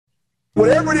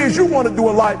Whatever it is you want to do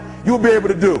in life, you'll be able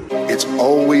to do. It's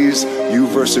always you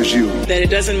versus you. That it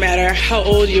doesn't matter how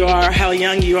old you are, how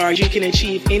young you are, you can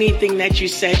achieve anything that you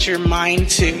set your mind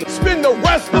to. Spend the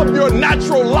rest of your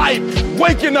natural life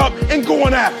waking up and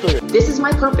going after it. This is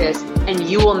my purpose, and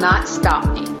you will not stop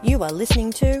me. You are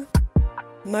listening to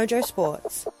Mojo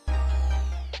Sports.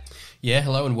 Yeah,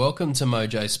 hello and welcome to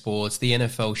Mojo Sports, the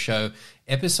NFL show,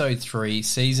 episode 3,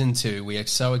 season 2. We are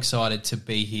so excited to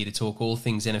be here to talk all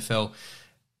things NFL.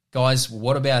 Guys,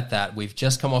 what about that? We've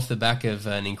just come off the back of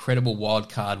an incredible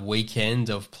wildcard weekend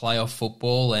of playoff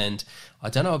football, and I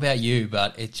don't know about you,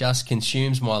 but it just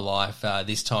consumes my life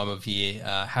this time of year.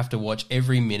 Have to watch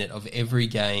every minute of every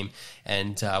game,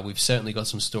 and we've certainly got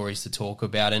some stories to talk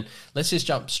about. And let's just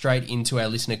jump straight into our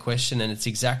listener question, and it's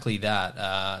exactly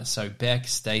that. So Beck,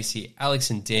 Stacey, Alex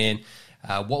and Dan,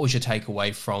 what was your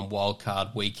takeaway from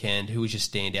wildcard weekend? Who was your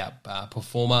standout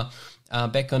performer?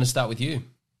 Beck, going to start with you.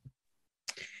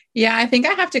 Yeah, I think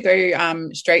I have to go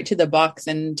straight to the Bucs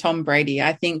and Tom Brady.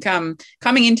 I think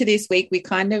coming into this week, we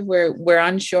kind of were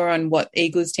unsure on what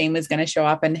Eagles team was going to show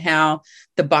up and how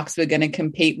the Bucs were going to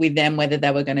compete with them, whether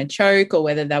they were going to choke or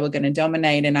whether they were going to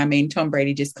dominate. And I mean, Tom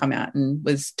Brady just come out and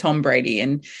was Tom Brady,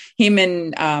 and him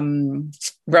and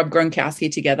Rob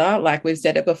Gronkowski together. Like we've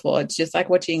said it before, it's just like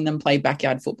watching them play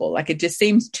backyard football. Like it just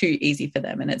seems too easy for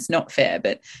them, and it's not fair,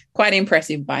 but quite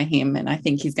impressive by him. And I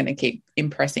think he's going to keep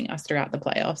impressing us throughout the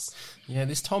playoffs. Yeah,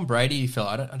 this Tom Brady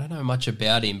fella, I don't know much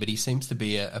about him, but he seems to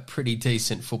be a pretty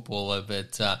decent footballer.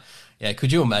 But yeah,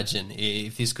 could you imagine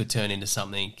if this could turn into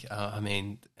something? I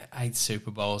mean, 8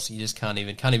 Super Bowls, you just can't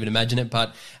even imagine it.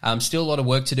 But still a lot of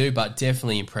work to do, but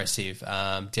definitely impressive.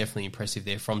 Definitely impressive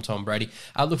there from Tom Brady.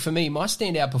 Look, for me, my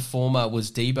standout performer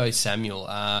was Deebo Samuel.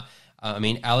 I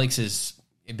mean, Alex has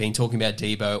been talking about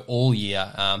Deebo all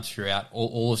year throughout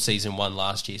all of season 1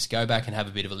 last year. So go back and have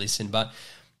a bit of a listen. But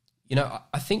you know,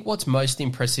 I think what's most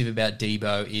impressive about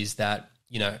Deebo is that,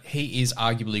 you know, he is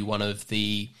arguably one of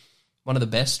the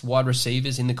best wide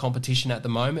receivers in the competition at the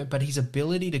moment, but his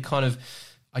ability to kind of,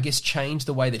 I guess, change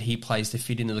the way that he plays to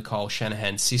fit into the Kyle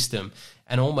Shanahan system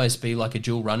and almost be like a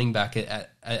dual running back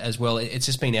as well, it's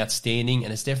just been outstanding,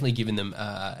 and it's definitely given them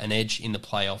an edge in the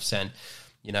playoffs. And,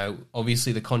 you know,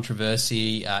 obviously the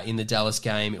controversy in the Dallas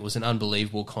game, it was an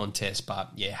unbelievable contest, but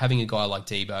yeah, having a guy like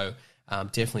Deebo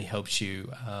definitely helps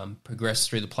you progress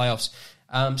through the playoffs.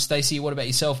 Stacey, what about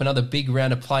yourself? Another big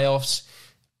round of playoffs.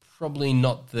 Probably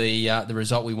not the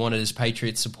result we wanted as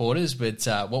Patriots supporters, but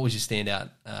what was your standout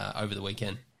over the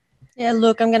weekend? Yeah,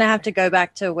 look, I'm going to have to go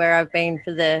back to where I've been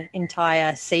for the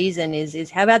entire season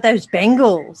is how about those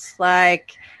Bengals?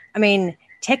 Like, I mean,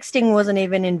 texting wasn't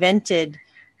even invented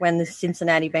when the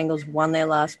Cincinnati Bengals won their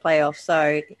last playoff.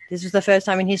 So this was the first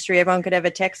time in history everyone could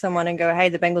ever text someone and go, hey,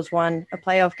 the Bengals won a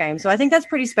playoff game. So I think that's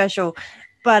pretty special.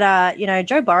 But, you know,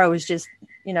 Joe Burrow was just,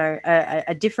 you know,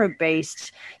 a different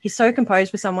beast. He's so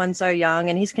composed with someone so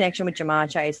young, and his connection with Jamar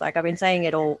Chase, like I've been saying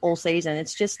it all season,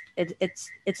 it's just,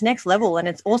 it's next level, and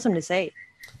it's awesome to see.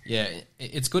 Yeah,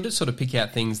 it's good to sort of pick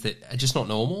out things that are just not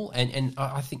normal. And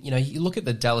I think, you know, you look at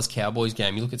the Dallas Cowboys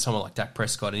game, you look at someone like Dak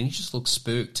Prescott, and he just looks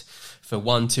spooked for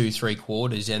 1, 2, 3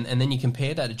 quarters. And then you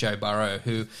compare that to Joe Burrow,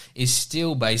 who is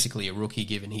still basically a rookie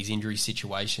given his injury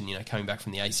situation, you know, coming back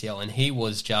from the ACL. And he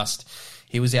was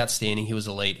outstanding. He was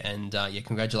elite. And, yeah,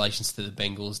 congratulations to the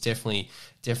Bengals.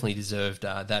 Definitely deserved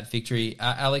that victory.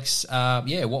 Alex,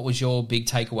 yeah, what was your big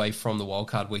takeaway from the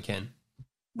wildcard weekend?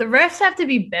 The refs have to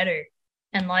be better.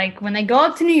 And, like, when they go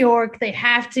up to New York, they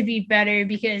have to be better,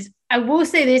 because I will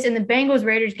say this, in the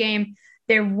Bengals-Raiders game,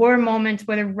 there were moments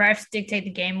where the refs dictate the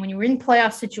game. When you're in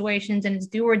playoff situations and it's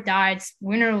do or die, it's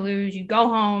win or lose, you go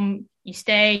home, you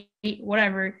stay,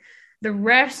 whatever. The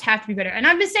refs have to be better. And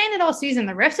I've been saying it all season.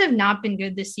 The refs have not been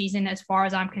good this season as far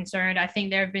as I'm concerned. I think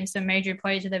there have been some major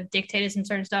plays that have dictated some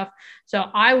certain stuff. So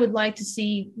I would like to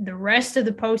see the rest of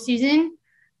the postseason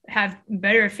have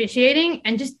better officiating.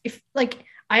 And just, if like,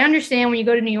 I understand when you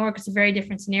go to New York, it's a very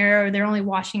different scenario. They're only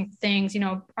watching things, you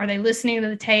know, are they listening to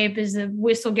the tape? Is the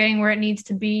whistle getting where it needs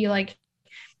to be? Like,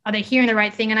 are they hearing the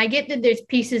right thing? And I get that there's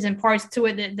pieces and parts to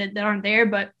it that aren't there,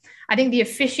 but I think the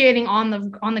officiating on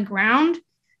the ground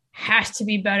has to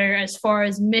be better as far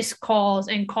as missed calls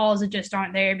and calls that just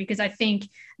aren't there, because I think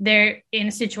they're in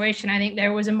a situation. I think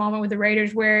there was a moment with the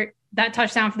Raiders where that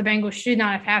touchdown for the Bengals should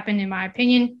not have happened, in my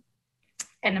opinion.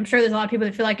 And I'm sure there's a lot of people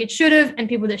that feel like it should have and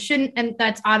people that shouldn't. And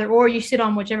that's either or. You sit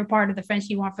on whichever part of the fence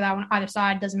you want for that one. Either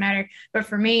side, doesn't matter. But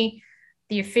for me,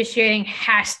 the officiating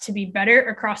has to be better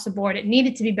across the board. It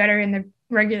needed to be better in the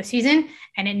regular season,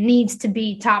 and it needs to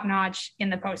be top-notch in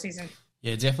the postseason.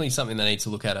 Yeah, definitely something they need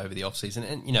to look at over the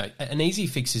offseason. And, you know, an easy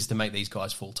fix is to make these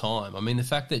guys full-time. I mean, the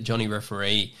fact that Johnny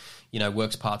Referee, you know,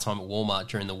 works part-time at Walmart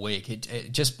during the week,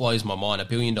 it just blows my mind. $1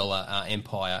 billion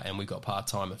empire, and we've got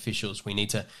part-time officials. We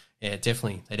need to, they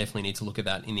definitely need to look at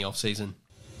that in the offseason.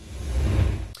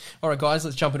 All right, guys,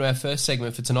 let's jump into our first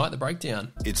segment for tonight, the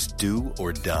breakdown. It's do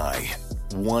or die.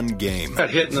 One game.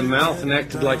 Got hit in the mouth and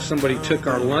acted like somebody took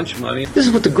our lunch money. This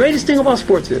is what the greatest thing about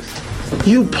sports is.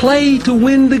 You play to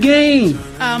win the game.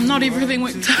 Not everything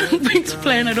went to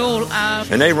plan at all.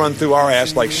 And they run through our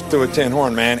ass like through a tin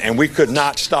horn, man, and we could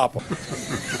not stop them.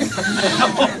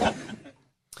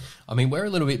 I mean, we're a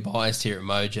little bit biased here at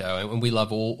Mojo, and we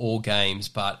love all games,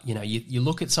 but, you know, you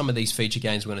look at some of these feature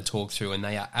games we're going to talk through, and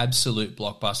they are absolute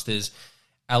blockbusters.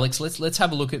 Alex, let's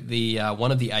have a look at the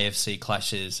one of the AFC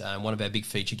clashes, one of our big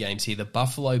feature games here, the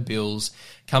Buffalo Bills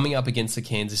coming up against the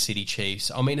Kansas City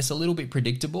Chiefs. I mean, it's a little bit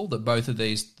predictable that both of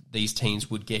these teams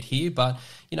would get here, but,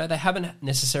 you know, they haven't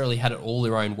necessarily had it all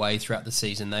their own way throughout the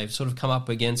season. They've sort of come up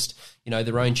against, you know,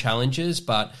 their own challenges,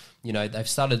 but, you know, they've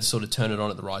started to sort of turn it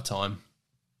on at the right time.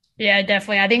 Yeah,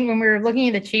 definitely. I think when we were looking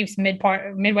at the Chiefs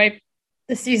midway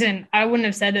the season, I wouldn't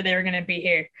have said that they were going to be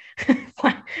here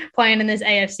playing in this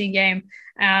AFC game.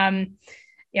 I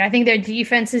think their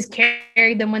defenses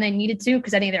carried them when they needed to,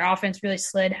 because I think their offense really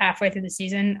slid halfway through the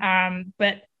season.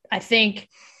 But I think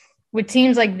with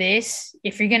teams like this,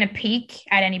 if you're going to peak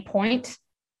at any point,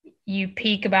 you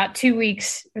peak about 2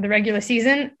 weeks for the regular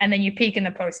season, and then you peak in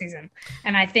the postseason.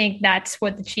 And I think that's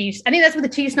what the Chiefs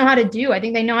know how to do. I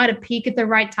think they know how to peak at the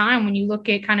right time. When you look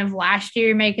at kind of last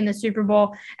year making the Super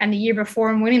Bowl and the year before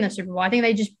and winning the Super Bowl, I think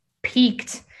they just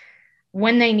peaked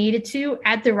when they needed to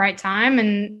at the right time.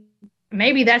 And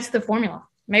maybe that's the formula.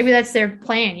 Maybe that's their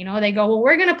plan. You know, they go, well,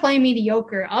 we're going to play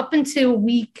mediocre up until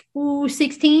week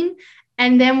 16,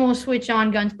 and then we'll switch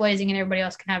on guns blazing and everybody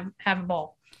else can have a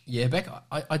ball. Yeah, Beck,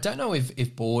 I don't know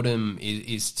if boredom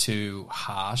is too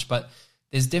harsh, but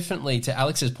there's definitely, to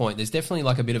Alex's point, there's definitely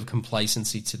like a bit of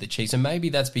complacency to the Chiefs. And maybe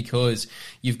that's because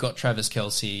you've got Travis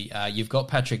Kelce, you've got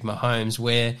Patrick Mahomes,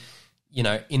 where, you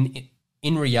know,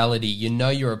 in reality, you know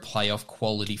you're a playoff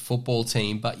quality football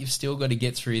team, but you've still got to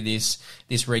get through this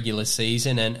regular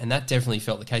season, and that definitely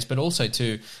felt the case. But also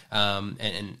too,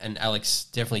 and Alex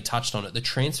definitely touched on it, the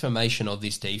transformation of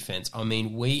this defense. I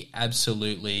mean,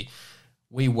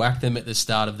 we whacked them at the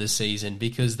start of the season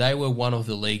because they were one of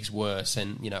the league's worst,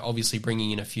 and, you know, obviously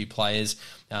bringing in a few players,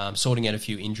 sorting out a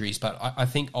few injuries. But I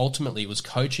think ultimately it was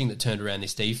coaching that turned around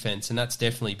this defense, and that's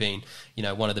definitely been, you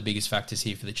know, one of the biggest factors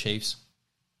here for the Chiefs.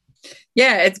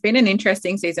 Yeah, it's been an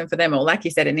interesting season for them, or like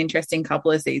you said, an interesting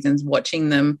couple of seasons, watching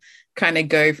them kind of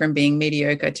go from being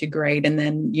mediocre to great, and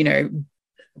then, you know,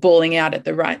 balling out at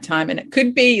the right time. And it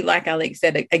could be, like Alex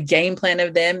said, a game plan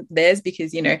of theirs,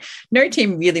 because, you know, no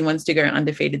team really wants to go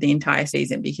undefeated the entire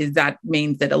season, because that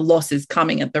means that a loss is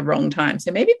coming at the wrong time.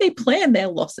 So maybe they plan their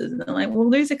losses and they're like, we'll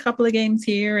lose a couple of games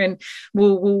here and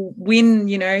we'll win,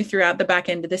 you know, throughout the back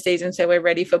end of the season, so we're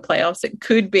ready for playoffs. It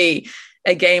could be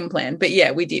a game plan. But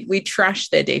yeah, we trashed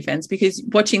their defense, because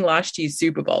watching last year's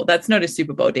Super Bowl, that's not a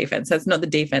Super Bowl defense. That's not the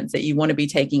defense that you want to be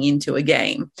taking into a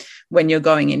game when you're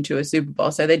going into a Super Bowl.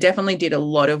 So they definitely did a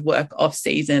lot of work off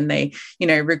season. They, you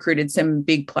know, recruited some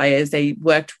big players. They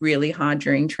worked really hard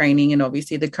during training, and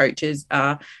obviously the coaches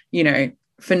are, you know,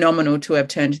 phenomenal to have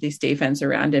turned this defense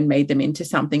around and made them into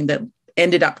something that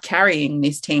ended up carrying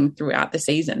this team throughout the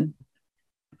season.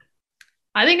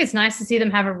 I think it's nice to see them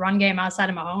have a run game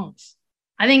outside of Mahomes.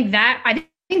 I think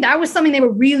that was something they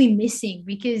were really missing,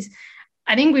 because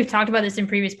I think we've talked about this in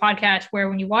previous podcasts, where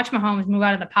when you watch Mahomes move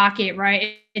out of the pocket,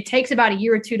 right, it takes about a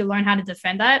year or two to learn how to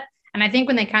defend that. And I think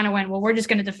when they kind of went, well, we're just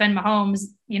going to defend Mahomes,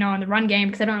 you know, in the run game,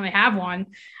 because they don't really have one,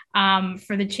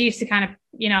 for the Chiefs to kind of,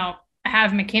 you know,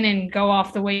 have McKinnon go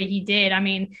off the way he did. I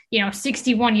mean, you know,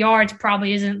 61 yards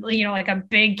probably isn't, you know, like a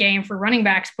big game for running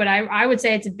backs, but I would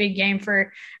say it's a big game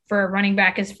for a running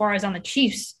back as far as on the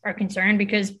Chiefs are concerned,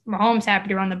 because Mahomes happy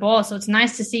to run the ball. So it's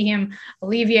nice to see him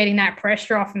alleviating that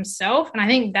pressure off himself. And I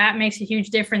think that makes a huge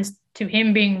difference to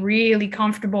him being really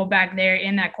comfortable back there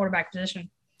in that quarterback position.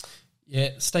 Yeah,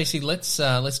 Stacey, let's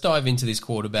dive into this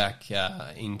quarterback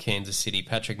in Kansas City,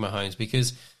 Patrick Mahomes,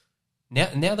 because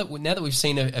Now that we've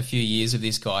seen a few years of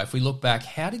this guy, if we look back,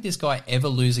 how did this guy ever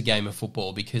lose a game of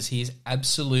football? Because he is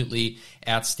absolutely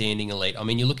outstanding elite. I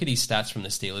mean, you look at his stats from the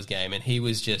Steelers game, and he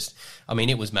was just, I mean,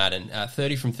 it was Madden.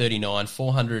 30 from 39,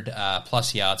 400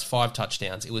 plus yards, 5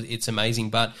 touchdowns. It's amazing,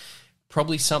 but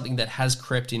probably something that has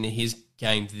crept into his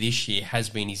game this year has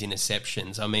been his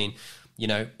interceptions. I mean,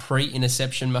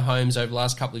 pre-interception Mahomes over the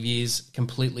last couple of years,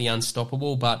 completely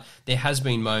unstoppable. But there has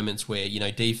been moments where,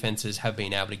 defenses have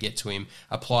been able to get to him,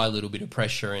 apply a little bit of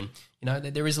pressure. And,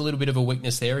 there is a little bit of a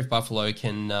weakness there if Buffalo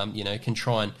can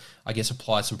try and, I guess,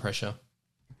 apply some pressure.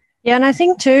 Yeah, and I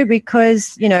think too,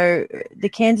 because, the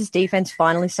Kansas defense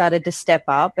finally started to step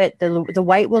up, the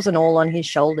weight wasn't all on his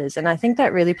shoulders. And I think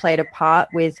that really played a part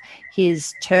with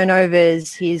his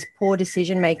turnovers, his poor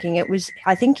decision-making.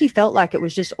 I think he felt like it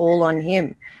was just all on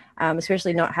him,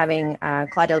 especially not having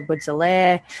Clyde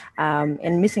Edwards-Helaire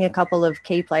and missing a couple of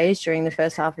key players during the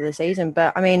first half of the season.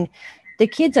 But, I mean, the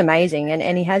kid's amazing,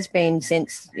 and he has been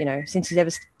since he's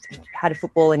ever had a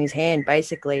football in his hand,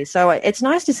 basically. So it's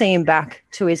nice to see him back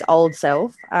to his old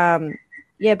self. But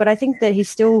I think that he's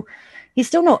still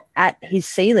not at his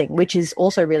ceiling, which is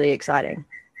also really exciting.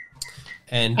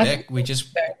 And Beck,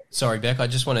 Beck, I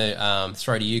just want to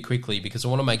throw to you quickly because I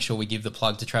want to make sure we give the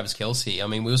plug to Travis Kelce. I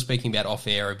mean, we were speaking about off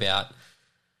air about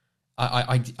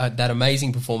that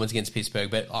amazing performance against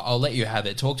Pittsburgh, but I'll let you have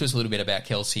it. Talk to us a little bit about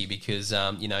Kelce because,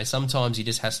 sometimes he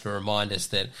just has to remind us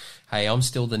that, hey, I'm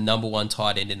still the number one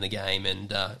tight end in the game.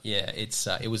 And,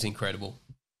 it was incredible.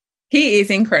 He is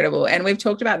incredible. And we've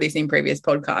talked about this in previous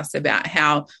podcasts about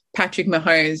how Patrick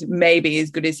Mahomes may be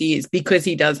as good as he is because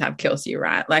he does have Kelce,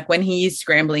 right? Like when he is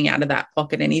scrambling out of that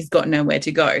pocket and he's got nowhere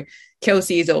to go,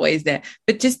 Kelce is always there.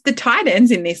 But just the tight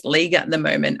ends in this league at the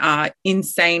moment are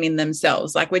insane in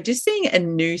themselves. Like we're just seeing a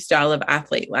new style of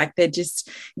athlete. Like they're just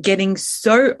getting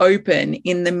so open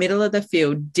in the middle of the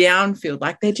field, downfield,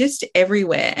 like they're just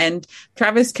everywhere. And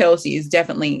Travis Kelce is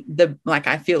definitely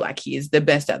I feel like he is the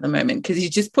best at the moment because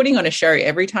he's just putting on a show.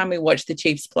 Every time we watch the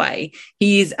Chiefs play,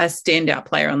 he is a standout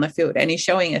player on the field and he's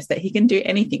showing us that he can do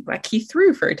anything. Like he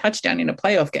threw for a touchdown in a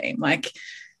playoff game. Like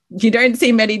you don't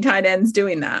see many tight ends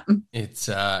doing that. It's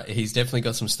he's definitely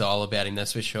got some style about him,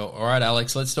 that's for sure. All right,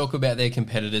 Alex, let's talk about their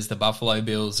competitors, the Buffalo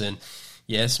Bills. And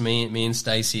yes, me and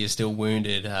Stacey are still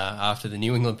wounded after the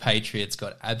New England Patriots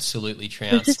got absolutely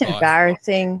trounced. It was just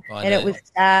embarrassing, and it was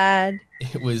sad.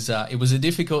 It was a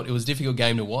difficult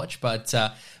game to watch, but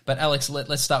Alex,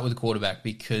 let's start with the quarterback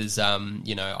because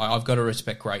I've got to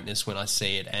respect greatness when I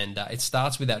see it, and it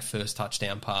starts with that first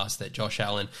touchdown pass that Josh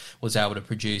Allen was able to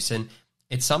produce, and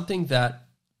it's something that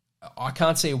I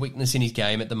can't see a weakness in his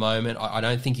game at the moment. I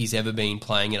don't think he's ever been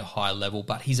playing at a high level,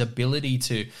 but his ability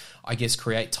to, I guess,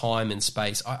 create time and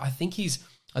space, I think his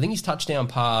touchdown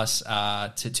pass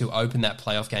to open that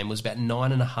playoff game was about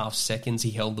 9.5 seconds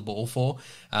he held the ball for.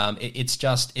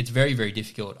 It's very, very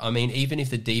difficult. I mean, even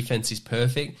if the defense is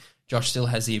perfect, Josh still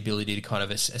has the ability to kind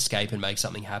of escape and make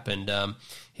something happen.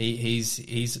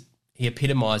 He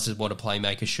epitomizes what a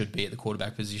playmaker should be at the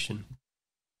quarterback position.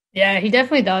 Yeah, he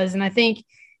definitely does. And I think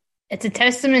it's a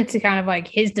testament to kind of like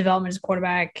his development as a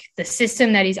quarterback, the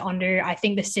system that he's under. I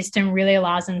think the system really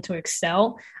allows him to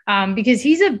excel because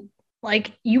he's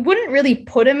you wouldn't really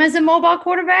put him as a mobile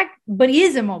quarterback, but he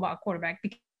is a mobile quarterback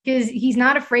because he's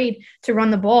not afraid to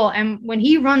run the ball. And when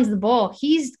he runs the ball,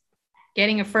 he's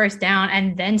getting a first down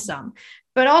and then some.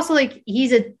 But also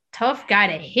he's a tough guy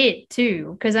to hit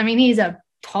too because, I mean, he's a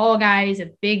tall guy, he's a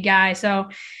big guy. So,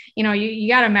 you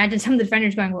got to imagine some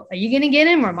defenders going, well, are you going to get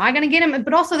him or am I going to get him?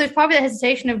 But also there's probably the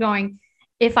hesitation of going,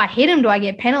 if I hit him, do I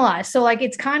get penalized? So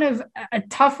it's kind of a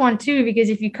tough one too, because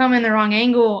if you come in the wrong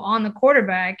angle on the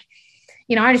quarterback,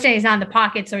 I understand he's not in the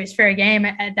pocket, so he's fair game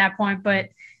at that point. But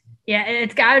yeah,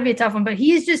 it's got to be a tough one. But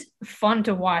he's just fun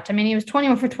to watch. I mean, he was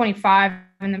 21 for 25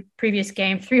 in the previous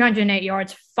game, 308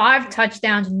 yards, 5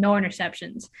 touchdowns, no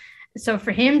interceptions. So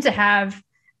for him to have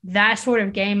that sort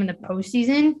of game in the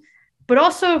postseason, but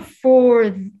also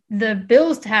for the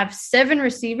Bills to have 7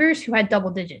 receivers who had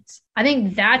double digits. I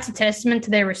think that's a testament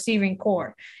to their receiving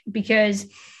core because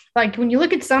when you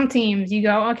look at some teams, you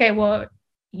go, okay, well,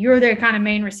 you're their kind of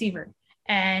main receiver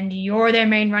and you're their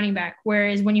main running back.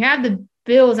 Whereas when you have the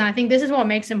Bills, and I think this is what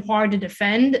makes them hard to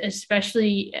defend,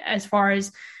 especially as far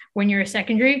as when you're a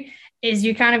secondary, is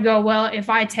you kind of go, well, if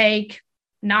I take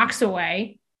Knox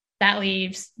away, that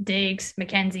leaves Diggs,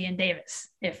 McKenzie, and Davis.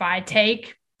 If I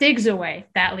take Diggs away,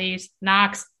 that leaves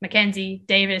Knox, McKenzie,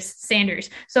 Davis, Sanders.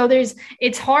 So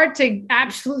it's hard to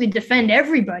absolutely defend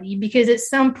everybody because at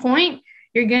some point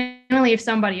you're going to leave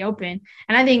somebody open.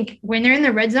 And I think when they're in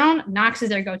the red zone, Knox is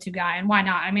their go-to guy. And why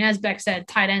not? I mean, as Beck said,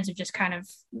 tight ends are just kind of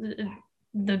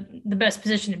the best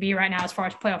position to be right now as far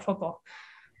as playoff football.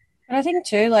 And I think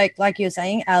too, like you're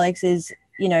saying, Alex, is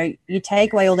you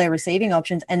take away all their receiving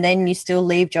options and then you still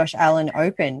leave Josh Allen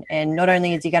open. And not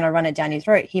only is he going to run it down your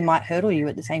throat, he might hurdle you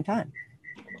at the same time.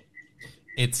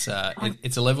 It's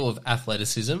a level of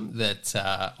athleticism that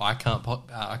I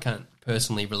can't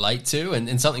personally relate to,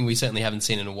 and something we certainly haven't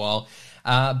seen in a while.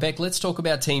 Beck, let's talk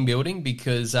about team building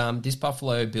because this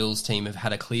Buffalo Bills team have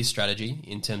had a clear strategy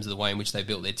in terms of the way in which they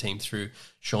built their team through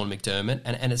Sean McDermott,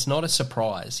 and it's not a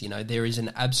surprise. You know, there is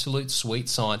an absolute sweet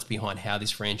science behind how this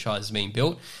franchise is being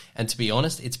built, and to be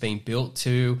honest, it's been built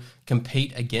to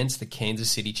compete against the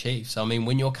Kansas City Chiefs. I mean,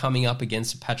 when you're coming up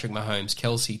against Patrick Mahomes,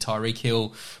 Kelsey, Tyreek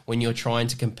Hill, when you're trying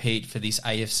to compete for this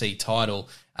AFC title,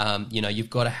 you know,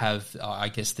 you've got to have, I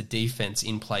guess, the defense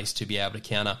in place to be able to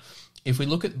counter. If we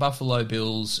look at Buffalo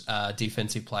Bills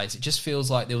defensive plays, it just feels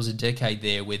like there was a decade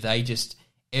there where they just,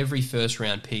 every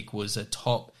first-round pick was a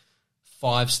top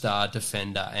 5-star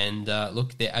defender. And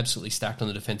look, they're absolutely stacked on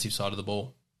the defensive side of the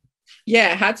ball.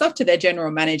 Yeah, hats off to their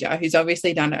general manager, who's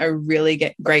obviously done a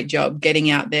really great job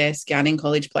getting out there, scouting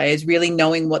college players, really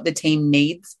knowing what the team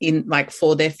needs in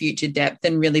for their future depth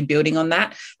and really building on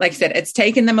that. Like I said, it's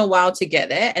taken them a while to get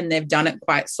there and they've done it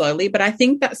quite slowly. But I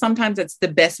think that sometimes it's the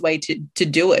best way to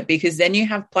do it, because then you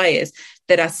have players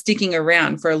that are sticking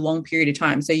around for a long period of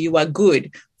time. So you are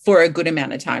good for a good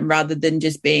amount of time rather than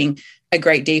just being a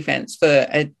great defense for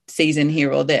a season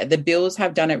here or there. The Bills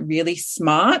have done it really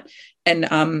smart and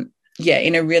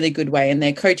in a really good way. And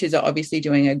their coaches are obviously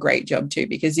doing a great job too,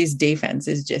 because this defense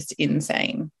is just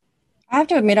insane. I have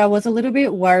to admit, I was a little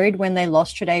bit worried when they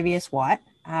lost Tre'Davious White,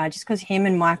 just because him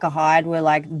and Micah Hyde were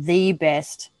like the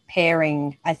best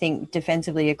pairing, I think,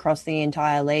 defensively across the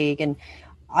entire league. And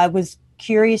I was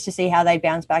curious to see how they'd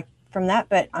bounce back from that.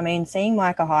 But I mean, seeing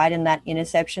Micah Hyde and that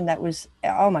interception, that was,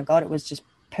 oh my God, it was just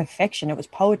perfection. It was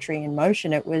poetry in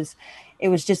motion. It was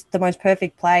just the most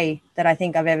perfect play that I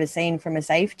think I've ever seen from a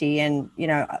safety. And, you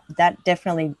know, that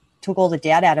definitely took all the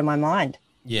doubt out of my mind.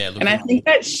 Yeah. And I think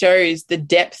that shows the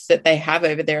depth that they have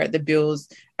over there at the Bills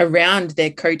around their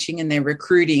coaching and their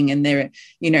recruiting and their,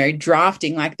 you know,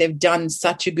 drafting. Like, they've done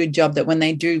such a good job that when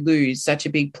they do lose such a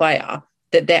big player,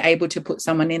 that they're able to put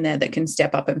someone in there that can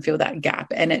step up and fill that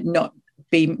gap and it not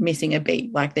be missing a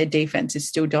beat. Like, their defense is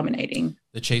still dominating.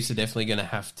 The Chiefs are definitely going to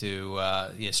have to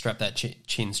strap that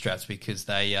chin straps, because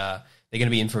they're going to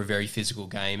be in for a very physical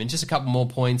game. And just a couple more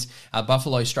points.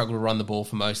 Buffalo struggled to run the ball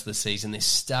for most of the season. They're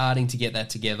starting to get that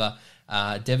together.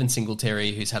 Devin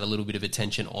Singletary, who's had a little bit of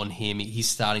attention on him, he's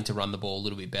starting to run the ball a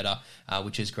little bit better,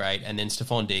 which is great. And then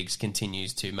Stephon Diggs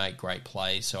continues to make great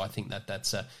plays. So I think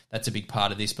that's a big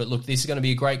part of this. But look, this is going to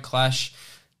be a great clash.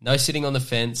 No sitting on the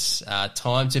fence.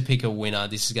 Time to pick a winner.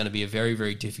 This is going to be a very,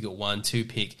 very difficult one to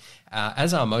pick,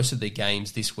 as are most of the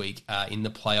games this week in the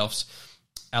playoffs.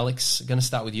 Alex, going to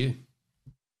start with you.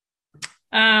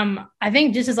 I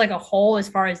think just as like a whole, as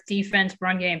far as defense,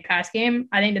 run game, pass game,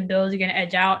 I think the Bills are going to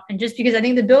edge out. And just because I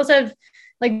think the Bills have,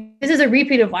 like, this is a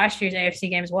repeat of last year's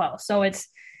AFC game as well. So it's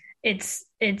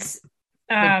like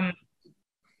a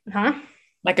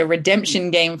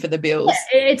redemption game for the Bills.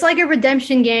 It's like a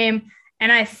redemption game.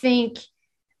 And I think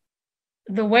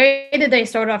the way that they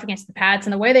start off against the Pats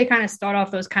and the way they kind of start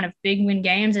off those kind of big win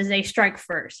games is they strike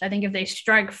first. I think if they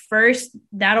strike first,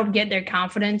 that'll get their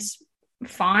confidence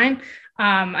fine.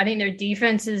 I think their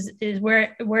defense is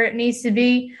where it needs to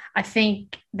be. I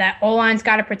think that O-line's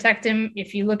got to protect him.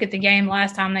 If you look at the game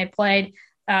last time they played,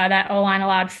 that O-line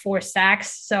allowed 4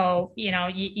 sacks. So, you know,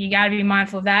 you got to be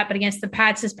mindful of that. But against the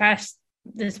Pats this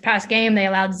past game, they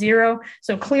allowed 0.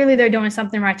 So clearly they're doing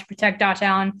something right to protect Josh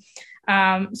Allen.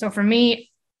 So for me,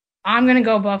 I'm going to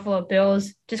go Buffalo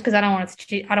Bills just because I don't want to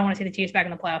see the Chiefs back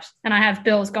in the playoffs, and I have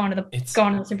Bills going to the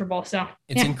Super Bowl. So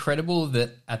it's incredible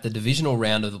that at the divisional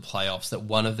round of the playoffs that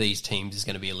one of these teams is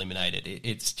going to be eliminated.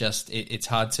 It's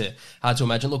hard to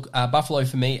imagine. Look, Buffalo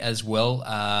for me as well.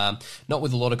 Not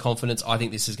with a lot of confidence. I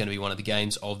think this is going to be one of the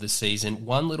games of the season.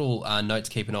 One little note to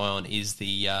keep an eye on is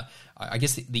the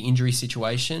injury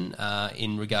situation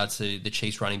in regards to the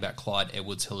Chiefs running back Clyde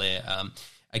Edwards-Helaire.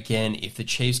 Again, if the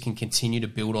Chiefs can continue to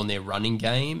build on their running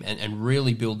game and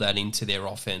really build that into their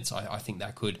offense, I think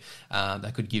that could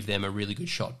give them a really good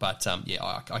shot. But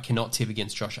I cannot tip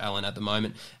against Josh Allen at the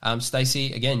moment.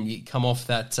 Stacey, again, you come off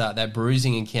that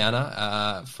bruising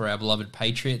encounter for our beloved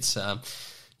Patriots.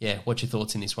 What's your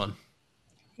thoughts in this one?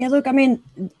 Yeah, look, I mean,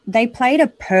 they played a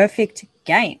perfect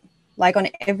game. Like, on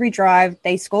every drive,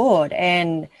 they scored,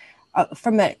 and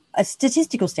from a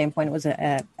statistical standpoint, it was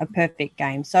a perfect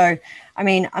game. So, I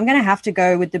mean, I'm going to have to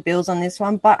go with the Bills on this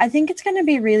one, but I think it's going to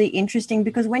be really interesting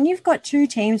because when you've got two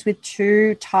teams with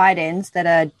 2 tight ends that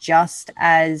are just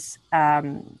as,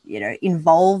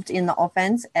 involved in the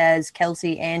offense as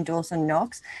Kelsey and Dawson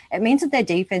Knox, it means that their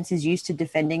defense is used to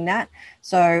defending that.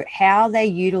 So how they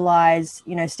utilize,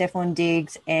 Stephon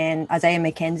Diggs and Isaiah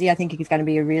McKenzie, I think is going to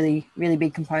be a really, really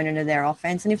big component of their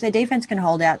offense. And if their defense can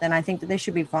hold out, then I think that they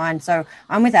should be fine. So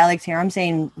I'm with Alex here. I'm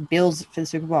saying Bills for the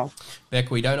Super Bowl.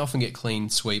 Beck, we don't often get clean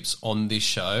sweeps on this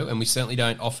show, and we certainly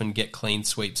don't often get clean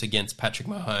sweeps against Patrick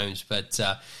Mahomes, but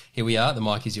here we are. The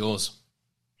mic is yours.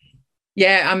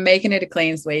 Yeah, I'm making it a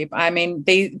clean sweep. I mean,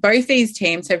 both these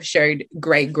teams have showed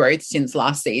great growth since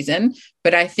last season,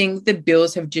 but I think the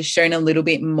Bills have just shown a little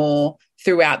bit more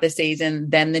throughout the season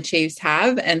than the Chiefs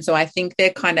have. And so I think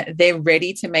they're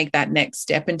ready to make that next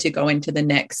step and to go into the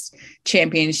next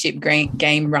championship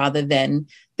game rather than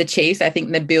the Chiefs. I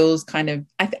think the Bills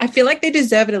I feel like they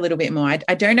deserve it a little bit more.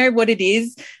 I don't know what it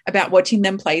is about watching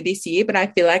them play this year, but I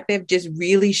feel like they've just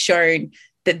really shown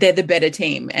that they're the better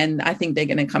team, and I think they're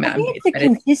going to come out. I think it's the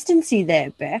consistency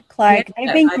there, Beck. They've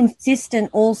been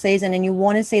consistent all season, and you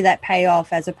want to see that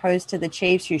payoff as opposed to the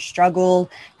Chiefs who struggled,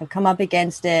 have come up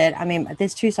against it. I mean,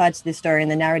 there's two sides to this story, and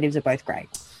the narratives are both great.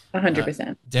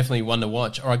 100%. Definitely one to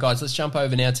watch. All right, guys, let's jump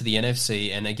over now to the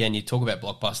NFC. And again, you talk about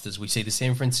blockbusters. We see the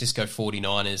San Francisco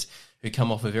 49ers, who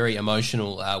come off a very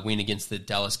emotional win against the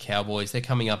Dallas Cowboys. They're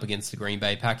coming up against the Green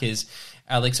Bay Packers.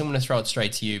 Alex, I'm going to throw it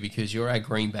straight to you because you're our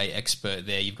Green Bay expert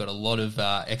there. You've got a lot of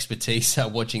expertise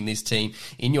watching this team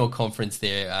in your conference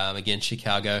there against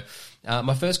Chicago.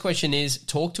 My first question is,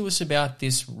 talk to us about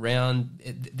this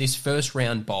first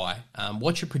round bye.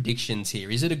 What's your predictions here?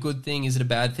 Is it a good thing? Is it a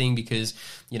bad thing? Because,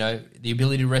 the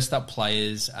ability to rest up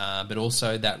players, but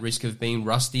also that risk of being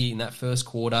rusty in that first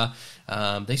quarter.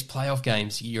 These playoff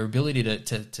games, your ability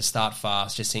to start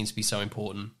fast just seems to be so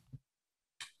important.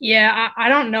 Yeah, I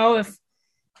don't know if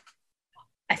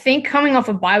I think coming off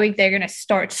a bye week, they're going to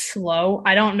start slow.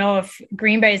 I don't know if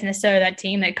Green Bay is necessarily that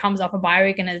team that comes off a bye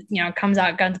week and comes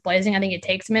out guns blazing. I think it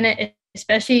takes a minute,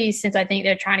 especially since I think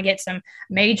they're trying to get some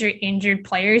major injured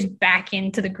players back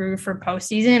into the groove for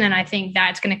postseason, and I think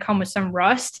that's going to come with some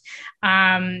rust.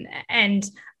 And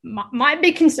my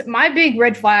big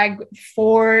red flag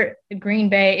for Green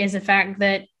Bay is the fact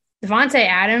that Davante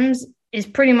Adams is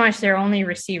pretty much their only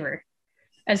receiver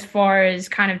as far as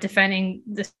kind of defending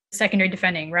the secondary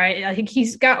defending, right? I think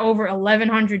he's got over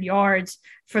 1,100 yards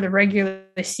for the regular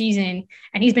season,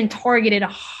 and he's been targeted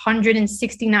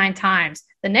 169 times.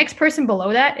 The next person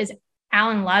below that is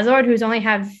Alan Lazard, who's only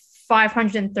have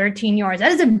 513 yards.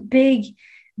 That is a big,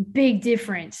 big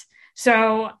difference.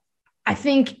 So I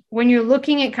think when you're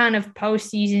looking at kind of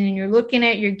postseason and you're looking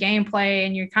at your gameplay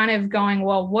and you're kind of going,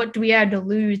 well, what do we have to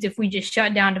lose if we just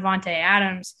shut down Davante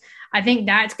Adams? I think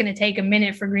that's going to take a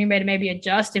minute for Green Bay to maybe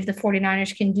adjust if the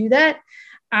 49ers can do that.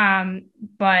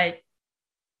 But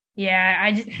yeah,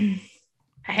 I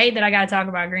hate that I got to talk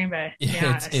about Green Bay.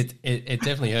 Yeah, it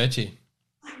definitely hurts you.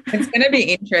 It's going to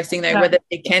be interesting though whether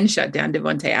they can shut down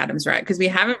Davante Adams, right? Because we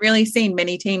haven't really seen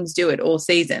many teams do it all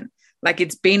season. Like,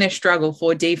 it's been a struggle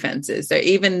for defenses. So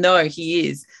even though he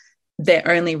is their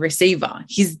only receiver,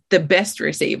 he's the best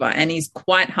receiver and he's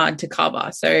quite hard to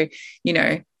cover. So,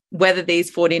 whether these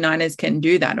 49ers can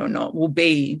do that or not will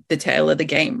be the tale of the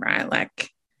game, right? Like,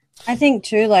 I think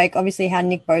too, obviously how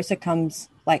Nick Bosa comes,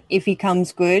 if he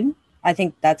comes good, I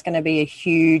think that's going to be a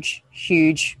huge,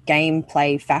 huge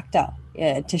gameplay factor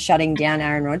to shutting down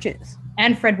Aaron Rodgers.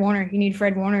 And Fred Warner. You need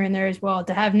Fred Warner in there as well.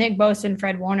 To have Nick Bosa and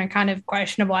Fred Warner kind of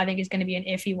questionable, I think is going to be an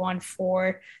iffy one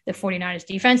for the 49ers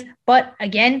defense. But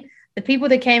again, the people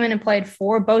that came in and played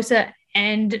for Bosa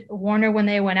and Warner when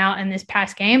they went out in this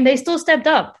past game, they still stepped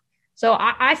up. So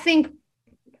I think,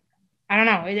 I don't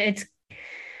know, it's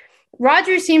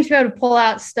Rodgers seems to be able to pull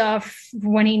out stuff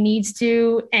when he needs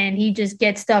to, and he just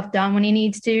gets stuff done when he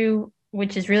needs to,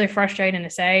 which is really frustrating to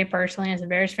say personally as a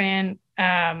Bears fan.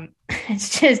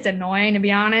 It's just annoying, to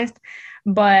be honest.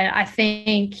 But I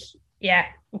think,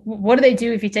 what do they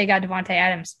do if you take out Davante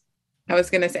Adams? I was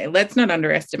going to say, let's not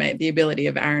underestimate the ability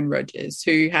of Aaron Rodgers,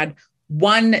 who had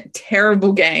one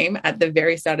terrible game at the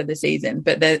very start of the season,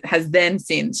 but that has then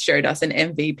since showed us an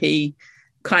MVP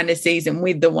kind of season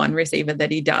with the one receiver that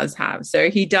he does have. So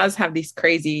he does have this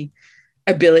crazy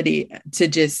ability to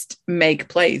just make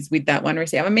plays with that one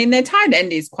receiver. I mean, their tight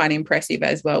end is quite impressive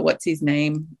as well. What's his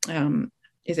name?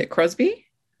 Is it Crosby?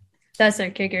 That's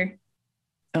their kicker.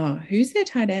 Oh, who's their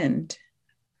tight end?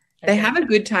 They have a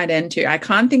good tight end too. I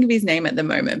can't think of his name at the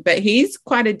moment, but he's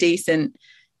quite a decent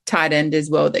tight end as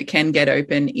well that can get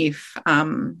open if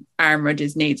Aaron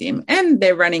Rodgers needs him. And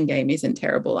their running game isn't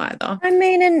terrible either. I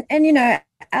mean, and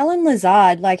Alan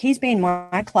Lazard, he's been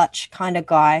my clutch kind of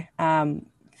guy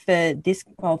for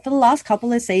the last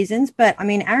couple of seasons. But I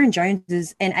mean, Aaron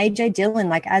Jones and AJ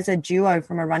Dillon, as a duo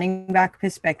from a running back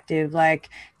perspective,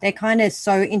 they're kind of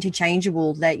so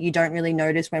interchangeable that you don't really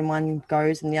notice when one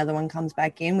goes and the other one comes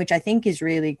back in, which I think is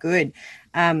really good.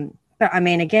 But I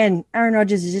mean, again, Aaron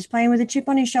Rodgers is just playing with a chip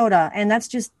on his shoulder, and that's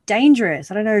just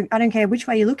dangerous. I don't know. I don't care which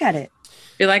way you look at it.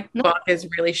 feel like Buck is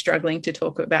really struggling to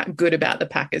talk about the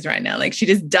Packers right now. Like she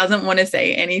just doesn't want to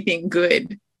say anything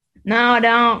good. No, I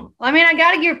don't. I mean, I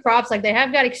got to give props. Like they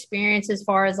have got experience as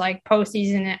far as like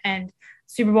postseason and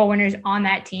Super Bowl winners on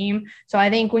that team. So I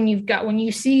think when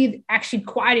you see actually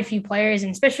quite a few players,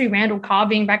 and especially Randall Cobb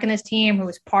being back in this team, who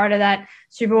was part of that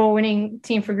Super Bowl winning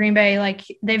team for Green Bay, like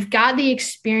they've got the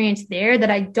experience there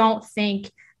that I don't think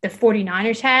the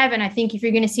 49ers have. And I think if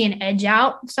you're going to see an edge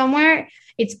out somewhere,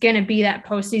 it's going to be that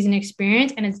postseason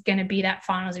experience, and it's going to be that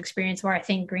finals experience where I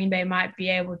think Green Bay might be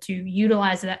able to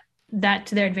utilize that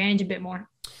to their advantage a bit more.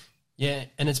 Yeah,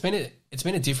 and it's been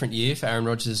a different year for Aaron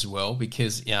Rodgers as well,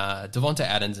 because Devonta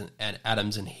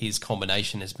Adams and his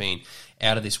combination has been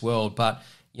out of this world. But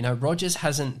Rodgers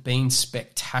hasn't been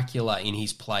spectacular in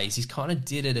his plays. He's kind of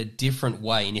did it a different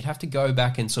way, and you'd have to go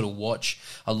back and sort of watch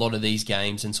a lot of these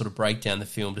games and sort of break down the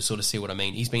film to sort of see what I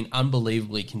mean. He's been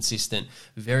unbelievably consistent,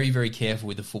 very, very careful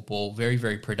with the football, very,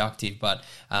 very productive. But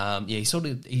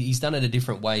he's done it a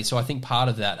different way. So I think part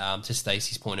of that, to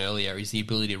Stacey's point earlier, is the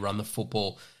ability to run the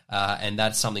football. And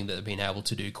that's something that they've been able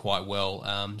to do quite well.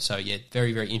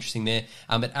 Very, very interesting there.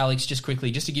 But Alex, just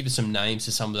quickly, just to give us some names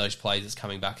to some of those players that's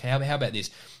coming back. How about this?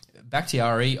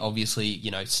 Bakhtiari, obviously,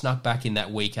 snuck back in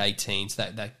that week 18, so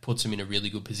that puts him in a really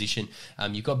good position.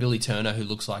 You've got Billy Turner, who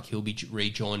looks like he'll be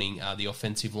rejoining the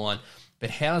offensive line. But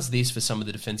how's this for some of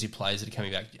the defensive players that are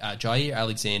coming back? Jair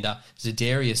Alexander,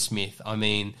 Zadarius Smith, I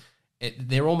mean,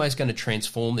 they're almost going to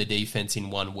transform their defense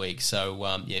in 1 week.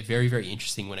 So, very, very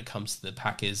interesting when it comes to the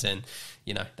Packers. And,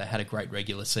 they had a great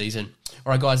regular season.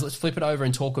 All right, guys, let's flip it over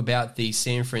and talk about the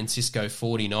San Francisco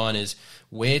 49ers,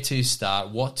 where to start,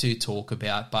 what to talk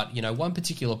about. But, one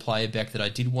particular player, Beck, that I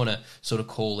did want to sort of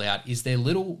call out is their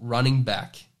little running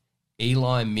back,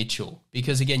 Eli Mitchell.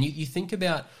 Because, again, you think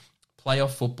about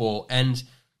playoff football and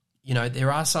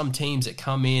there are some teams that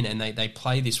come in and they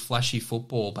play this flashy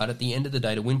football, but at the end of the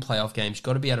day, to win playoff games, you've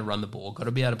got to be able to run the ball, got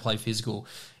to be able to play physical.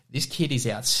 This kid is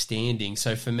outstanding.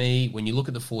 So for me, when you look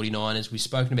at the 49ers, we've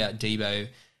spoken about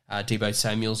Deebo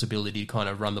Samuel's ability to kind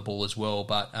of run the ball as well.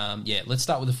 But, let's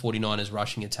start with the 49ers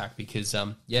rushing attack because,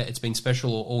 it's been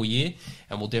special all year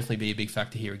and will definitely be a big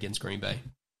factor here against Green Bay.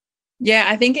 Yeah,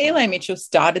 I think Eli Mitchell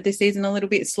started the season a little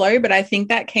bit slow, but I think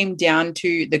that came down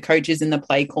to the coaches and the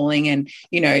play calling and,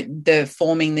 the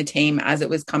forming the team as it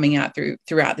was coming out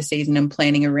throughout the season and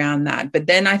planning around that. But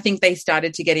then I think they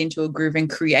started to get into a groove and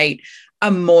create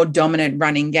a more dominant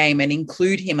running game and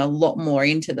include him a lot more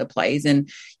into the plays and,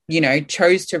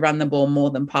 chose to run the ball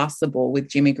more than pass the ball with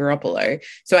Jimmy Garoppolo.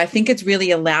 So I think it's really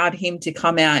allowed him to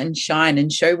come out and shine and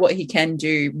show what he can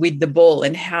do with the ball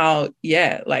and how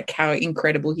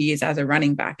incredible he is as a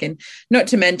running back. And not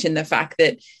to mention the fact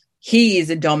that he is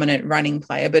a dominant running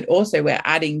player, but also we're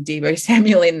adding Deebo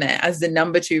Samuel in there as the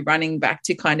number 2 running back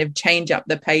to kind of change up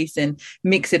the pace and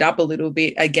mix it up a little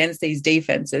bit against these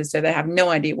defenses. So they have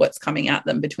no idea what's coming at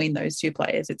them between those 2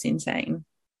 players. It's insane.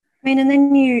 I mean, and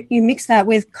then you mix that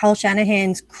with Kyle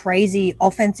Shanahan's crazy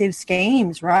offensive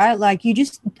schemes, right? Like you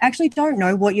just actually don't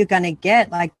know what you're going to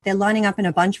get. Like they're lining up in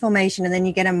a bunch formation and then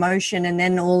you get a motion and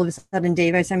then all of a sudden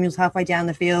Deebo Samuel's halfway down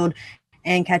the field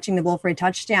and catching the ball for a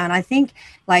touchdown. I think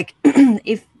like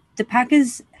if the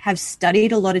Packers have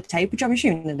studied a lot of tape, which I'm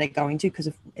assuming that they're going to because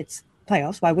it's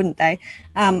playoffs, why wouldn't they?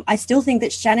 I still think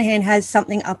that Shanahan has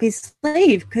something up his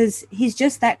sleeve because he's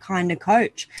just that kind of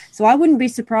coach. So I wouldn't be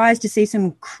surprised to see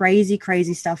some crazy,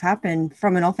 crazy stuff happen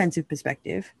from an offensive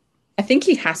perspective. I think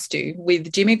he has to.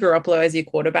 With Jimmy Garoppolo as your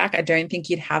quarterback, I don't think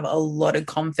you'd have a lot of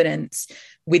confidence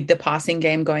with the passing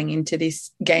game going into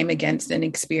this game against an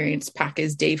experienced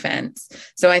Packers defense.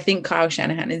 So I think Kyle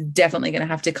Shanahan is definitely going to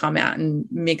have to come out and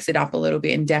mix it up a little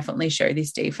bit and definitely show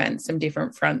this defense some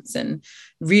different fronts and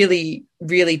really,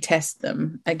 really test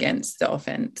them against the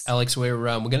offense. Alex, we're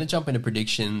going to jump into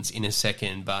predictions in a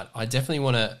second, but I definitely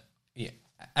want to,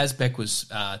 as Beck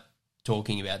was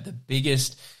talking about, the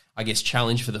biggest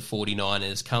challenge for the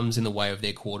 49ers comes in the way of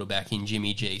their quarterback in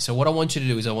Jimmy G. So what I want you to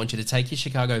do is I want you to take your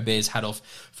Chicago Bears hat off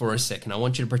for a second. I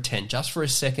want you to pretend just for a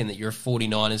second that you're a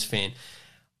 49ers fan.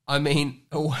 I mean,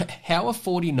 how are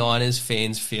 49ers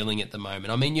fans feeling at the moment?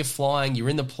 I mean, you're flying, you're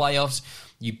in the playoffs,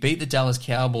 you beat the Dallas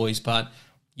Cowboys, but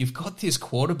you've got this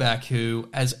quarterback who,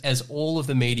 as all of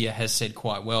the media has said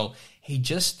quite well, he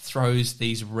just throws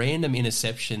these random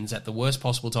interceptions at the worst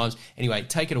possible times. Anyway,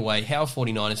 take it away. How are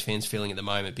 49ers fans feeling at the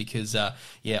moment? Because, I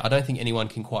don't think anyone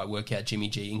can quite work out Jimmy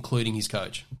G, including his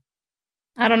coach.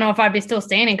 I don't know if I'd be still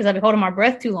standing because I'd be holding my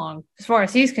breath too long as far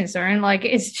as he's concerned. Like,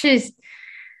 it's just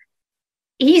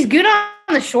he's good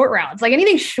on the short routes. Like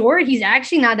anything short, he's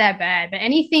actually not that bad. But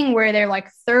anything where they're like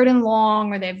 3rd and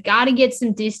long or they've got to get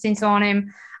some distance on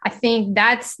him, I think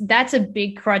that's a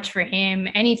big crutch for him.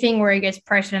 Anything where he gets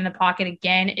pressured in the pocket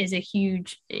again is a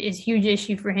huge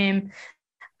issue for him.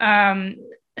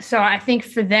 So I think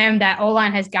for them, that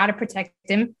O-line has got to protect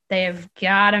him. They have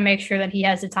got to make sure that he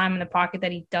has the time in the pocket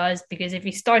that he does, because if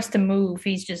he starts to move,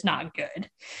 he's just not good.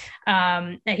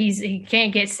 He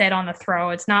can't get set on the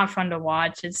throw. It's not fun to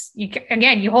watch.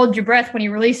 You hold your breath when he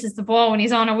releases the ball, when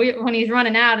he's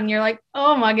running out, and you're like,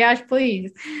 oh my gosh,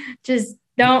 please just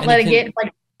don't let it get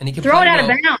like. And he can throw it out of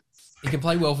bounds. He can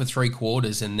play well for 3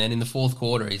 quarters, and then in the 4th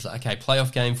quarter, he's like, okay,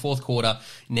 playoff game, 4th quarter.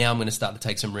 Now I'm going to start to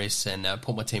take some risks and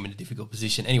put my team in a difficult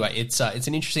position. Anyway, it's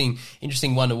an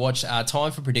interesting one to watch.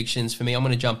 Time for predictions for me. I'm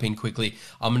going to jump in quickly.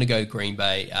 I'm going to go Green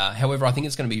Bay. However, I think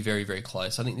it's going to be very, very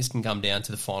close. I think this can come down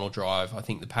to the final drive. I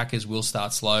think the Packers will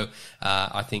start slow.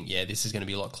 I think, this is going to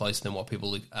be a lot closer than what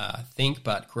people think,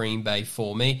 but Green Bay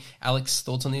for me. Alex,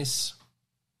 thoughts on this?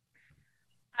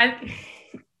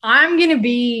 I'm going to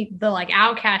be the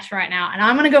outcast right now, and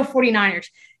I'm going to go 49ers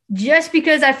just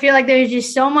because I feel like there's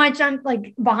just so much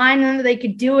behind them that they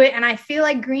could do it. And I feel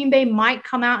like Green Bay might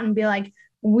come out and be like,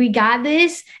 we got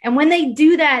this. And when they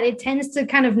do that, it tends to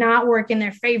kind of not work in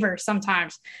their favor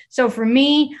sometimes. So for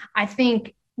me, I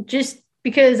think just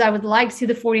because I would like to see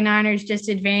the 49ers just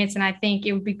advance, and I think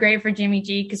it would be great for Jimmy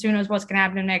G, because who knows what's going to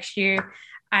happen next year.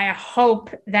 I hope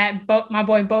that my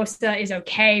boy Bosa is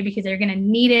okay, because they're going to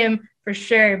need him for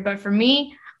sure. But for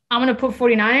me, I'm going to put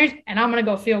 49ers, and I'm going to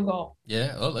go field goal.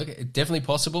 Yeah, well, look, definitely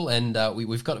possible. And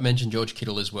we've got to mention George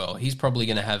Kittle as well. He's probably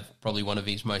going to have one of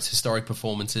his most historic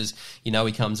performances. He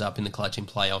comes up in the clutch in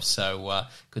playoffs, so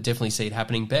could definitely see it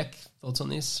happening. Beck, thoughts on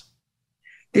this?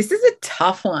 This is a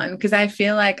tough one, because I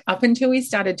feel like up until we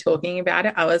started talking about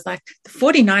it, I was like, the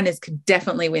 49ers could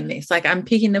definitely win this. I'm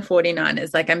picking the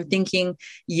 49ers. I'm thinking,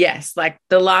 yes,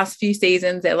 the last few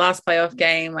seasons, their last playoff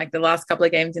game, the last couple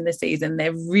of games in the season,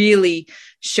 they've really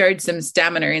showed some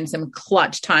stamina in some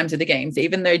clutch times of the games.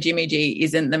 Even though Jimmy G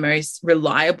isn't the most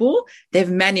reliable,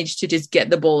 they've managed to just get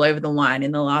the ball over the line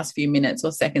in the last few minutes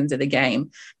or seconds of the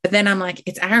game. But then I'm like,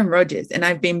 it's Aaron Rodgers, and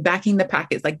I've been backing the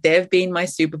Packers. They've been my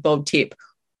Super Bowl tip.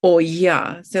 So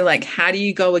how do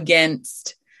you go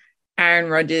against Aaron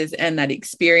Rodgers and that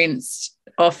experienced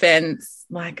offense?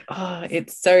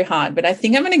 It's so hard. But I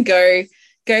think I'm going to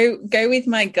go with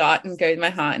my gut and go with my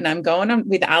heart, and I'm going on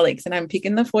with Alex, and I'm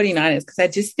picking the 49ers because I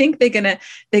just think they're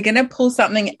gonna pull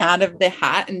something out of their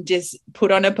hat and just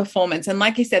put on a performance. And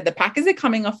like you said, the Packers are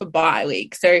coming off a bye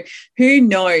week, so who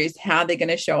knows how they're going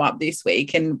to show up this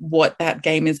week and what that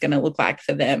game is going to look like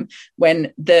for them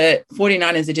when the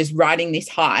 49ers are just riding this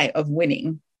high of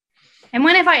winning. And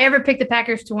when have I ever picked the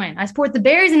Packers to win? I support the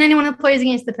Bears and anyone who plays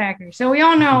against the Packers. So we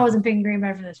all know I wasn't picking Green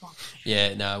Bay for this one.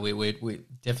 Yeah, no, we're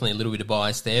definitely a little bit of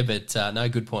bias there, but no,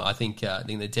 good point. I think there's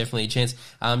definitely a chance.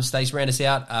 Stace, round us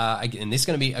out. And this is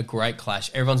going to be a great clash.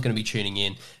 Everyone's going to be tuning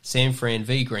in. San Fran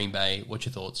v Green Bay. What's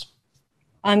your thoughts?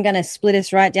 I'm going to split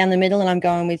us right down the middle, and I'm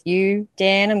going with you,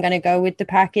 Dan. I'm going to go with the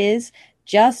Packers.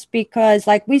 Just because,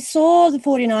 we saw the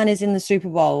 49ers in the Super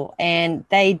Bowl and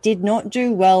they did not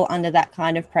do well under that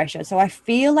kind of pressure. So I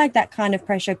feel like that kind of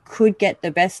pressure could get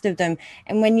the best of them.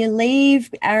 And when you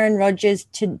leave Aaron Rodgers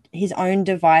to his own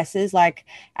devices,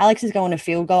 Alex is going to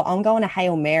field goal, I'm going to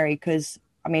Hail Mary because,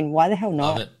 why the hell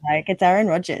not? It's Aaron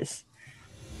Rodgers.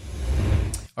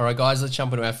 All right, guys, let's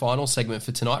jump into our final segment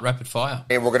for tonight, Rapid Fire.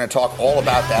 Hey, we're going to talk all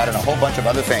about that and a whole bunch of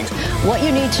other things. What you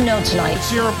need to know tonight.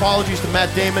 Sincere apologies to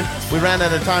Matt Damon. We ran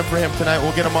out of time for him tonight.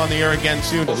 We'll get him on the air again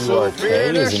soon. So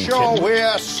finish your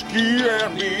whiskey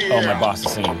and beer. Oh, my boss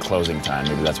is singing Closing Time.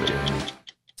 Maybe that's what you're hearing.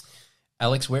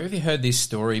 Alex, where have you heard this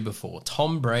story before?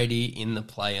 Tom Brady in the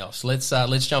playoffs.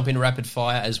 Let's jump into rapid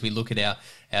fire as we look at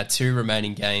our 2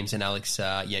 remaining games. And Alex,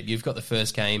 you've got the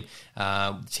first game.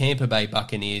 Tampa Bay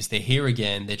Buccaneers, they're here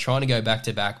again. They're trying to go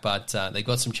back-to-back, but they've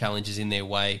got some challenges in their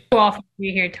way. How often do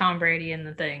you hear Tom Brady in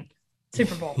the thing?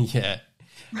 Super Bowl. Yeah.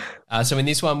 So in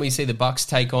this one, we see the Bucs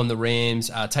take on the Rams.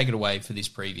 Take it away for this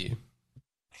preview.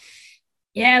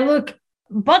 Yeah, look,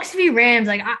 Bucs v Rams,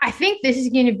 I think this is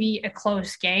going to be a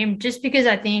close game just because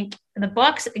I think the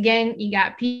Bucs, again, you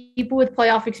got people with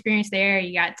playoff experience there.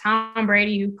 You got Tom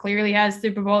Brady, who clearly has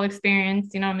Super Bowl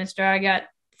experience. Mr. I got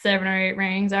 7 or 8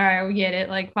 rings. All right, we get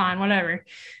it. Fine, whatever.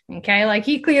 Okay,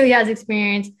 he clearly has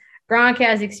experience. Gronk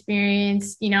has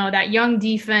experience. That young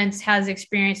defense has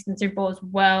experience in the Super Bowl as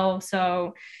well.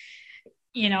 So,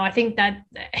 I think that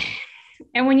 –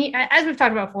 and as we've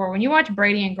talked about before, when you watch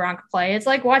Brady and Gronk play, it's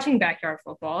like watching backyard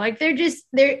football.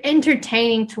 They're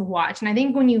entertaining to watch. And I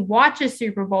think when you watch a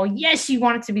Super Bowl, yes, you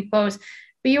want it to be close,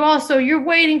 but you're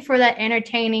waiting for that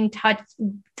entertaining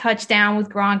touchdown with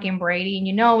Gronk and Brady, and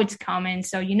you know it's coming,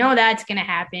 so you know that's going to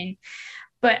happen.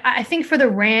 But I think for the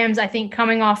Rams, I think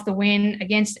coming off the win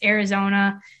against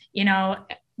Arizona, you know,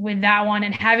 with that one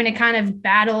and having to kind of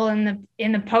battle in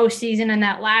the postseason in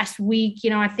that last week,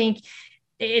 you know, I think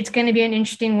it's going to be an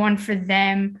interesting one for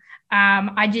them.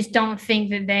 I just don't think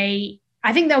that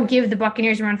I think they'll give the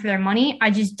Buccaneers a run for their money.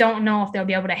 I just don't know if they'll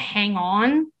be able to hang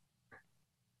on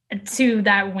to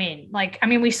that win. Like, I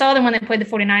mean, we saw them when they played the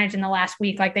 49ers in the last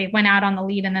week, like they went out on the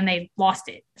lead and then they lost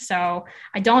it. So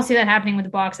I don't see that happening with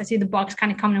the Bucs. I see the Bucs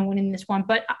kind of coming and winning this one,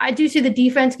 but I do see the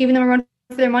defense giving them a run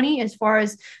for their money as far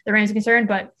as the Rams are concerned.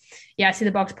 But yeah, I see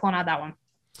the Bucs pulling out that one.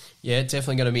 Yeah,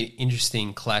 definitely going to be an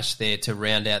interesting clash there to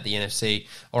round out the NFC.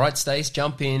 All right, Stace,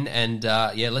 jump in and,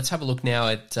 let's have a look now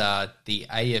at the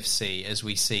AFC as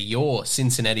we see your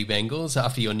Cincinnati Bengals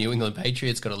after your New England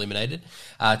Patriots got eliminated,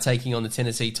 taking on the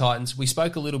Tennessee Titans. We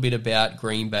spoke a little bit about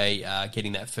Green Bay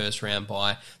getting that first round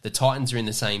bye. The Titans are in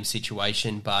the same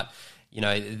situation, but you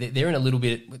know they're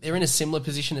in a similar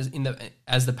position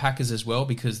as the Packers as well,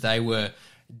 because they were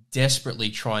desperately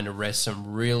trying to rest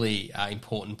some really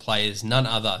important players, none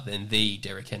other than the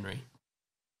Derrick Henry.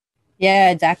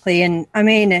 Yeah, exactly. And I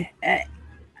mean,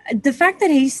 the fact that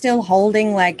he's still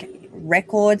holding like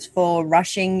records for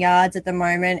rushing yards at the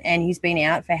moment and he's been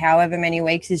out for however many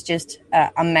weeks is just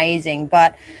amazing.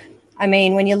 But I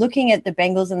mean, when you're looking at the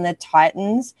Bengals and the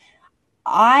Titans,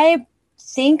 I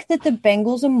think that the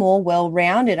Bengals are more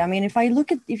well-rounded. I mean, if you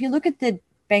look at the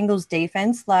Bengals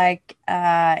defense, like,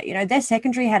 their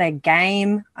secondary had a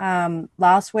game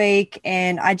last week.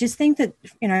 And I just think that,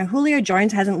 Julio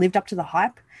Jones hasn't lived up to the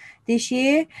hype this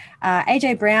year.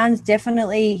 AJ Brown's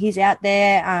definitely, he's out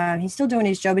there. He's still doing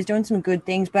his job. He's doing some good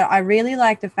things. But I really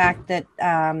like the fact that,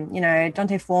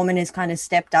 Dante Foreman has kind of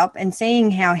stepped up, and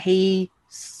seeing how he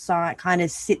kind of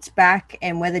sits back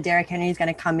and whether Derrick Henry is going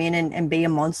to come in and be a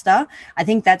monster. I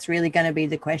think that's really going to be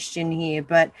the question here.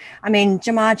 But I mean,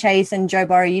 Jamar Chase and Joe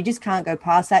Burrow, you just can't go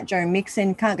past that. Joe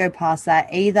Mixon can't go past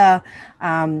that either.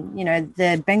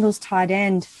 The Bengals tight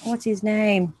end, what's his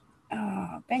name?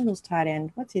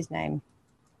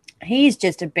 He's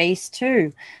just a beast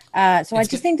too. I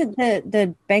just think that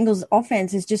the Bengals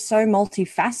offense is just so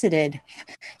multifaceted.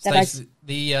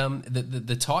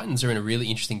 The Titans are in a really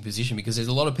interesting position because there's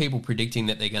a lot of people predicting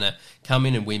that they're going to come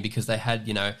in and win because they had,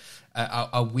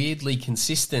 a weirdly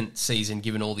consistent season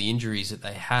given all the injuries that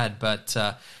they had. But,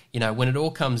 when it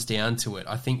all comes down to it,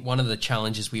 I think one of the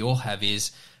challenges we all have is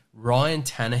Ryan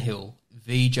Tannehill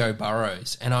v. Joe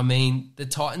Burrows. And I mean, the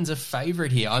Titans are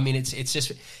favourite here. I mean,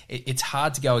 it's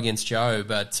hard to go against Joe,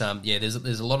 but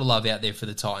there's a lot of love out there for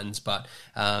the Titans. But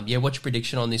what's your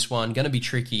prediction on this one? Going to be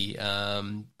tricky, a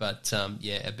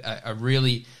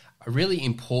really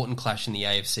important clash in the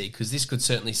AFC, because this could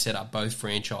certainly set up both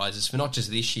franchises for not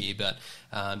just this year, but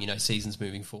seasons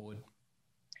moving forward.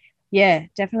 Yeah,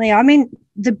 definitely. I mean,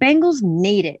 the Bengals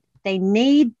need it. They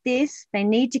need this. They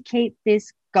need to keep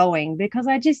this going, because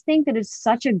I just think that it's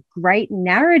such a great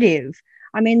narrative.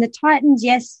 I mean, the Titans,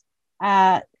 yes,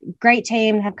 great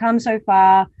team, have come so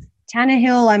far.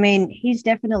 Tannehill, I mean, he's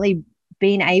definitely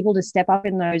been able to step up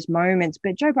in those moments,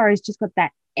 but Joe Burrow's just got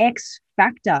that X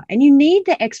factor, and you need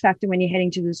the X factor when you're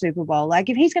heading to the Super Bowl. Like,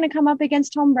 if he's going to come up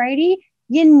against Tom Brady,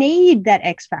 you need that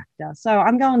X factor. So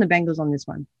I'm going the Bengals on this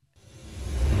one.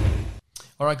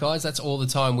 All right, guys, that's all the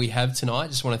time we have tonight.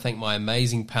 Just want to thank my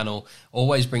amazing panel,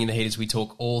 always bringing the heat as we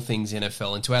talk all things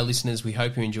NFL. And to our listeners, we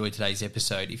hope you enjoyed today's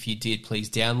episode. If you did, please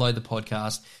download the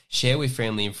podcast, share with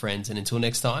family and friends, and until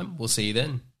next time, we'll see you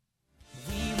then.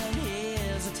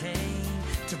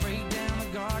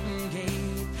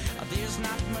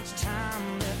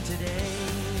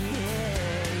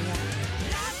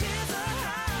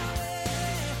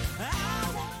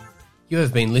 You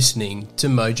have been listening to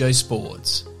Mojo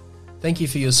Sports. Thank you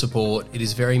for your support. It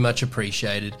is very much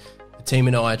appreciated. The team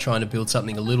and I are trying to build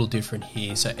something a little different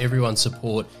here, so everyone's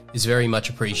support is very much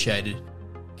appreciated.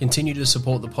 Continue to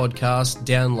support the podcast,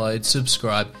 download,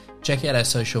 subscribe, check out our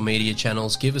social media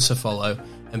channels, give us a follow,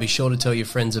 and be sure to tell your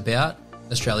friends about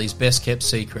Australia's best kept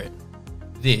secret.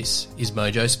 This is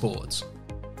Mojo Sports.